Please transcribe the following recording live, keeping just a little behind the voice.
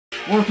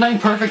We're playing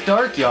Perfect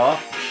Dark, y'all.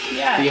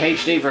 Yeah. The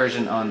HD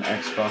version on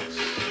Xbox.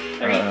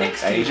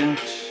 360. Agent.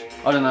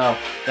 I don't know.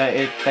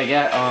 They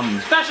get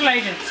Special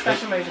agent.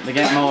 Special agent. They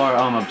get more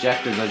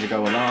objectives as you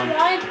go along.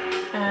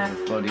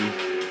 Buddy.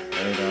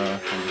 Radar.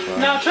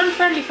 No, turn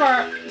friendly for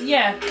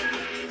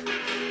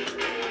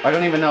I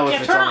don't even know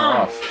if it's on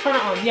or off. Turn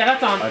it on. Yeah,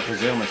 that's on. I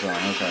presume it's on.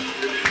 Okay.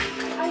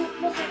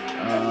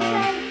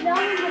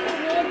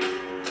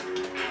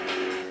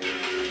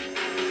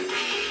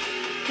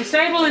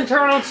 Disable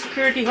internal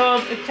security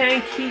hub.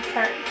 Obtain key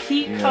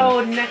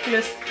code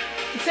necklace.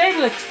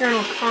 Disable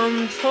external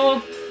comms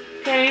hub.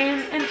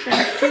 Gain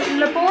entrance to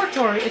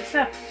laboratory.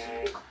 Accept.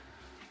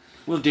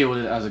 We'll deal with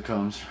it as it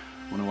comes.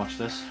 Wanna watch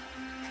this?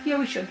 Yeah,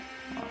 we should.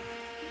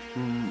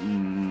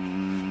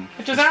 Mm-hmm.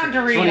 It just aren't to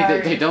read.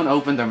 Funny, they don't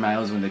open their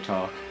mouths when they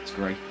talk. It's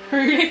great.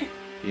 Really?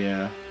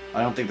 Yeah.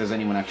 I don't think there's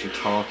anyone actually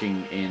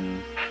talking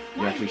in.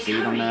 You actually see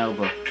them now,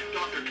 but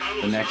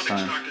the next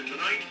time.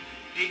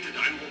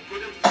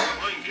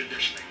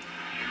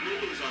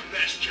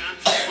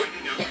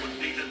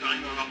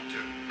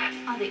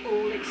 Are they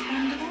all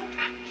expendable?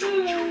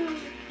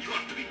 You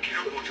have to be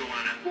careful,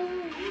 Joanna.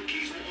 Code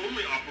keys will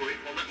only operate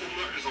while the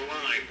owner is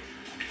alive.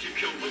 If you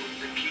kill them,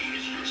 the key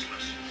is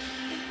useless.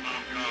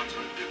 Armed guards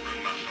are a different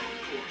matter, of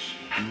course.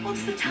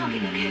 What's the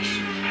target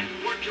location?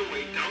 Work your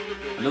way down the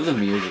building. I love the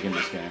music in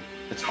this game.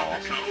 It's The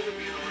awesome. cow will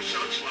be in our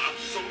research lab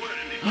somewhere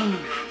in the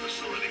underground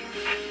facility.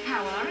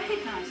 How will I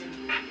recognize him?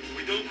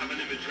 We don't have an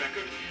image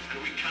record,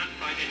 and we can't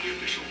find any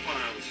official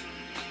files.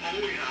 All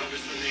we have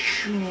is the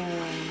name.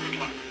 Good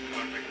luck,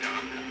 Perfect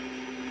Dark.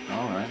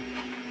 Alright.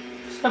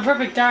 So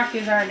Perfect Dark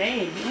is our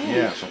name. Ooh.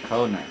 Yeah, so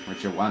codename,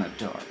 which you want it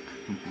dark.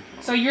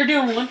 So you're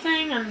doing one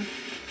thing, and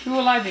who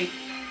will I be?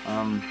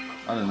 I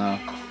don't know.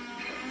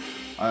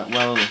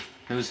 Well,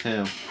 who's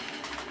who?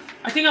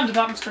 I think I'm the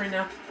bottom screen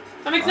now.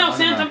 That makes no I don't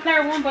sense. know. I'm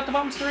player 1, but the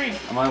bottom screen.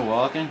 Am I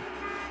walking?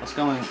 What's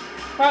going?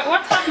 Right,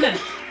 what's happening?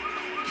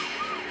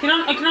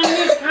 I can only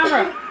use the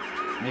camera.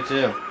 Me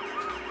too.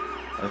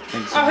 I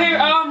think so. Oh, here.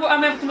 Oh,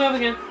 I'm able to move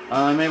again.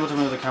 I'm able to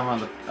move the camera on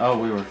the. Oh,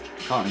 we were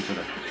caught each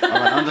other.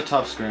 Alright, on the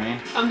top screen.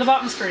 I'm the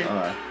bottom screen.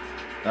 Alright.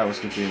 That was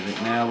confusing.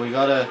 Now we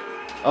gotta.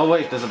 Oh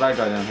wait, there's a bad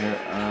guy down here.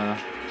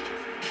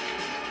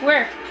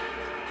 Where?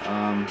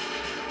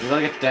 We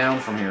gotta get down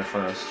from here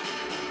first.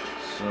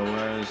 So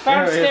where's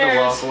Downstairs.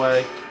 Here's the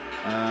walkway.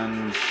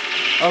 And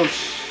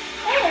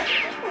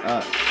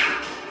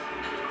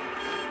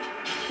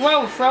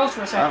Whoa, froze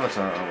for a second.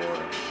 Avatar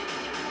award.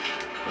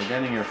 We're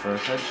getting your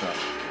first headshot.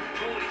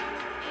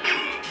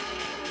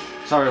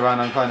 Sorry, Ron,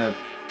 I'm kind of.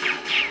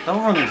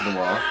 Don't run into the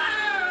wall.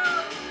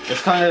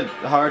 It's kind of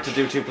hard to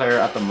do 2-player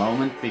at the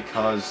moment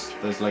because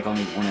there's like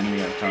only one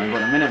enemy at a time.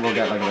 But in a minute we'll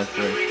get like about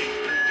 3.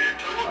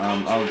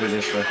 I'll do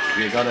this bit.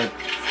 You gotta.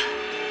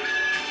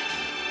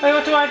 Wait,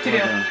 what do I have to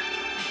do?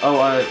 Oh,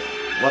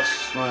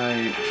 what's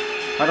my?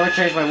 How do I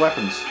change my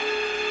weapons?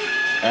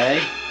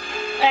 A.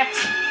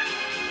 X.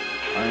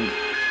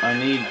 I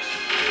need.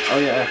 Oh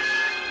yeah, X.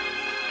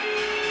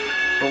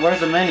 But where's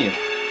the menu?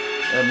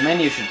 The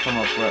menu should come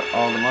up with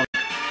all the money.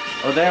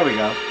 Oh, there we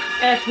go.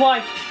 It's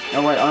Y.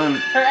 Oh wait,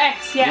 Or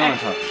X, yeah. you're on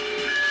X. top.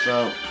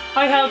 So.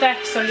 I held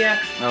X, so yeah.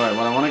 Alright,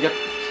 well I want to get...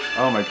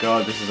 Oh my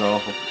god, this is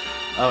awful.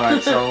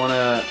 Alright, so I want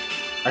to...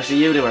 Actually,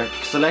 you do it.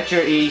 Select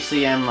your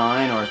ECM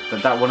mine, or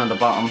that one at the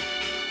bottom.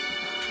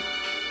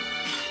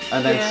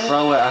 And then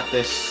throw it at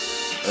this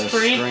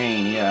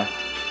screen, yeah.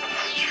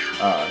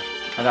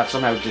 And that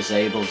somehow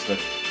disables the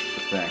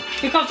thing.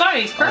 Because that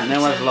makes perfect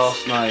Now sense. I've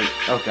lost my...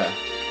 Okay.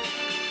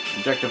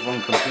 Objective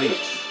 1 complete.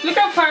 Look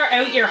how far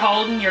out you're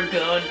holding your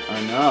gun.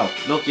 I know.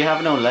 Look, you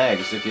have no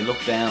legs. If you look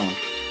down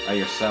at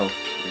yourself,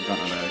 you've got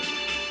no legs.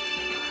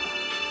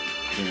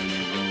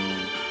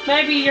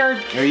 Maybe you're...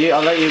 Here,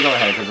 I'll let you go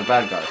ahead, because the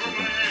bad guy, so you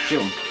can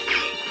shoot him.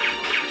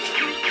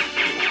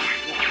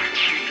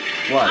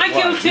 What? I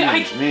killed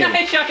him. Me.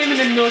 I shot him in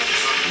the nuts.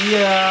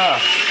 Yeah!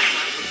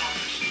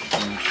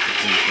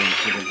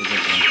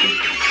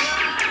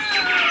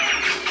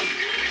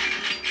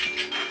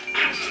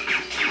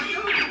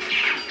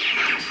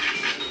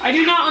 I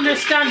do not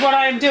understand what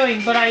I am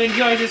doing, but I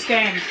enjoy this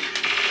game.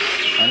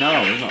 I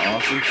know, isn't it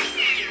awesome?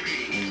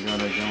 We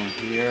gotta go in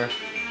here.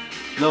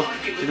 Look,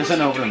 she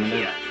doesn't open them,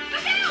 dude.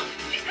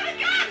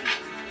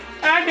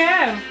 I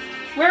know.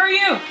 Where are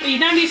you? Are you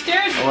down these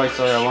stairs? Oh wait,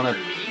 sorry, I wanna...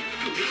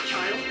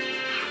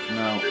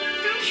 No.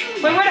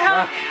 Wait, where the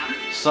hell?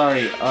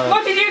 Sorry,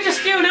 What did you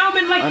just do? Now I'm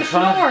in like the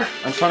floor.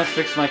 I'm trying to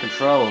fix my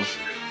controls.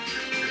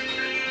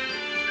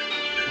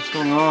 What's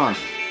going on?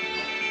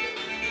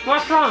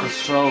 What's wrong?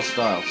 Control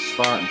style,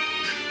 Spartan.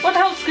 What the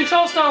hell does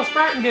control style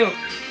Spartan do?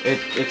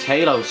 It's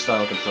Halo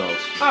style controls.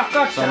 Oh,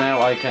 gotcha. So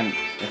now I can,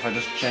 if I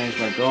just change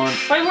my gun.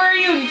 Wait, where are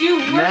you? Did you...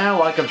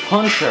 Now I can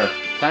punch her,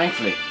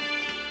 thankfully.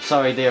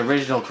 Sorry, the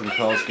original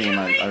control scheme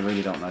I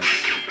really don't like.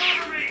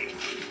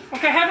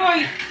 Okay, how do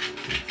I...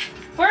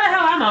 Where the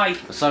hell am I?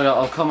 Sorry,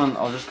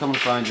 I'll just come and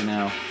find you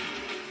now.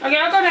 Okay,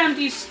 I'll go down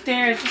these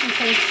stairs just in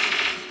case.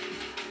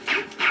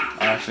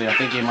 Actually, I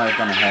think you might have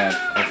gone ahead.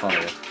 I'll follow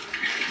you.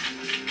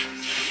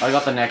 I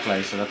got the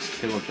necklace, so that's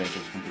 2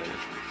 objectives completed.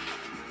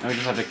 And we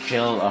just have to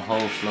kill a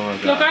whole floor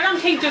of Look, that. I don't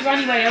think there's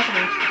any way out of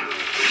it.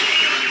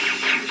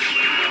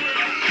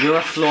 You're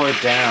a floor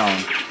down,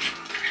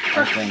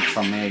 I think,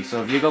 from me.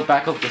 So if you go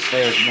back up the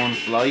stairs one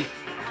flight,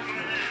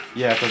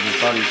 yeah, because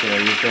there's bodies here.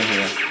 You've been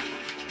here.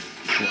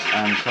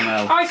 And come Oh,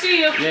 out. I see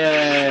you.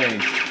 Yay!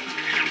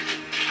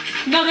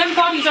 No, them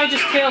bodies I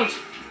just killed.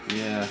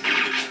 Yeah.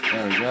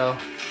 There we go.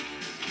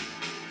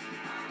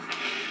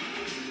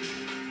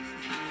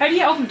 How do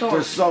you open There's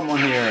doors? someone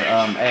here.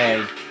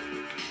 A.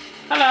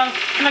 Hello.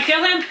 Can I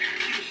kill him?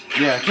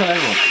 Yeah, kill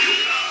everyone.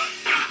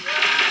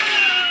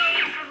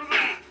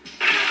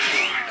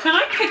 Can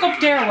I pick up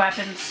their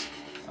weapons?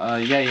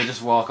 Yeah, you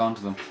just walk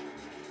onto them.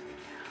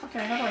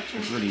 Okay, how do I It's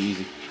change? really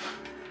easy.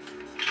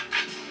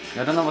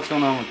 I don't know what's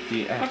going on with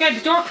the X. Okay,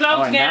 the door closed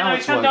Alright, again. now I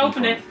it's can't working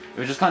open for it. me. It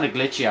was just kind of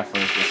glitchy at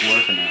first. It's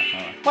working now.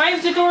 Alright. Why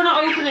is the door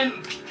not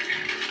opening?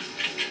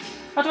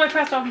 How do I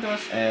press to open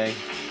doors? A.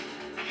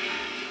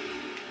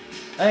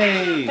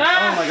 Hey!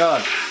 Ah! Oh my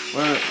god!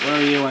 Where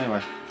are you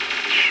anyway?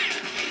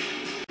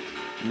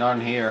 Not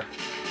in here.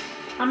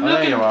 I'm Oh, there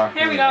looking. you are.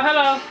 Here we go.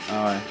 Hello.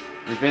 Alright.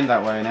 We've been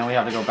that way. Now we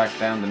have to go back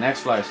down the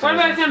next flight of What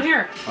stairs. about down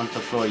here? Onto the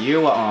floor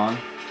you were on.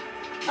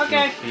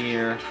 Okay.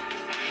 Here.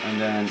 And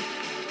then...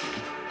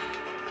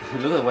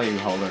 Look at the way you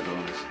hold our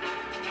guns.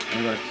 And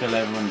we gotta kill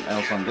everyone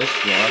else on this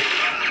floor.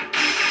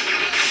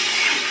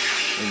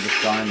 There's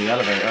this guy in the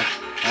elevator.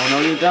 Oh no,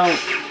 you don't!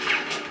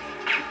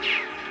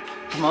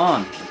 Come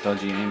on!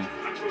 Dodgy aiming.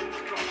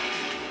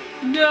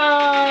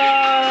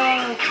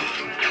 No.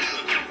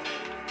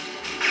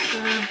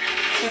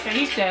 Okay,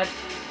 he's dead.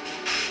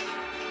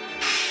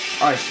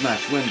 I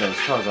smash windows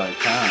cause I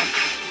can.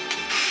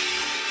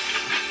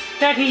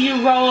 Becky, you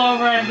roll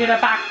over and did a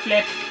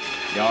backflip.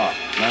 Yeah,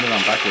 landed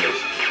on backwards.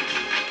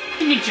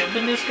 Can you jump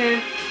in this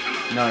game?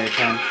 No, you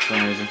can't for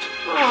some reason.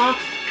 Aw.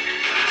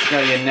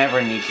 Yeah, you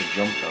never need to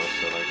jump though,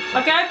 so like it's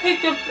Okay, I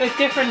picked up a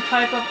different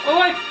type of... Oh,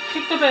 I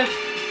picked up a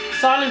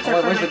silencer Oh,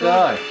 wait, for where's my the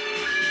gun. guy?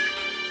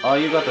 Oh,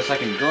 you got the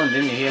second gun,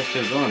 didn't you? He has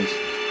 2 guns.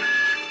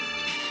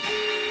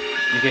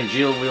 You can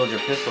dual wield your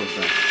pistols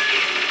then.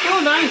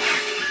 Oh, nice.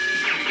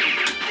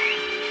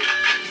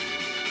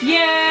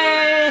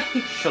 Yay!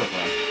 Shut up,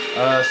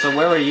 man. So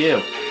where are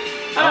you?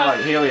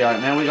 Alright, here we are.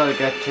 Now we gotta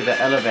get to the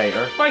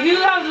elevator. Wait, who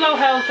has low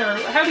health or...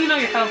 How do you know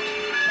your health?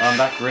 On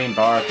that green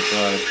bar at the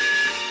side.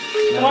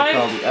 Now Why- we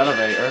call the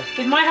elevator.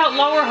 Is my health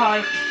low or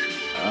high?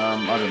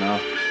 I don't know.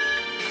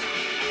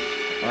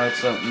 Alright,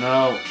 so,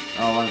 no.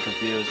 Oh, I'm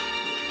confused.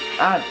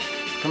 Ah,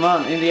 come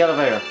on, in the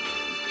elevator.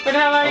 Where the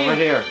hell are Over you?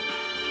 here.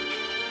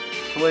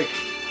 Quick.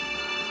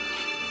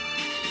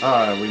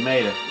 Alright, we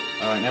made it.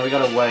 Alright, now we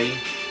gotta wait.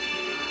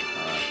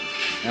 Alright.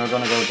 Now we're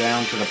gonna go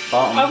down to the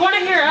bottom. I want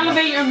to hear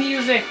elevator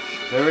music.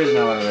 There is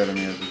no elevator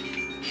music.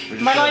 We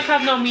just My gotta- life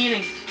has no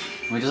meaning.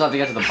 We just have to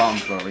get to the bottom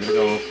floor. We gotta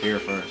go up here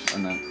first,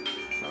 and then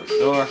close the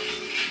door.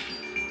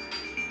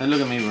 And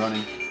look at me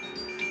running.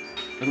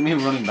 Look at me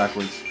running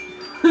backwards.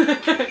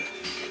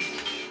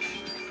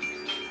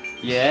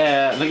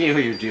 Yeah, look at you,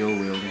 you're dual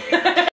wielding.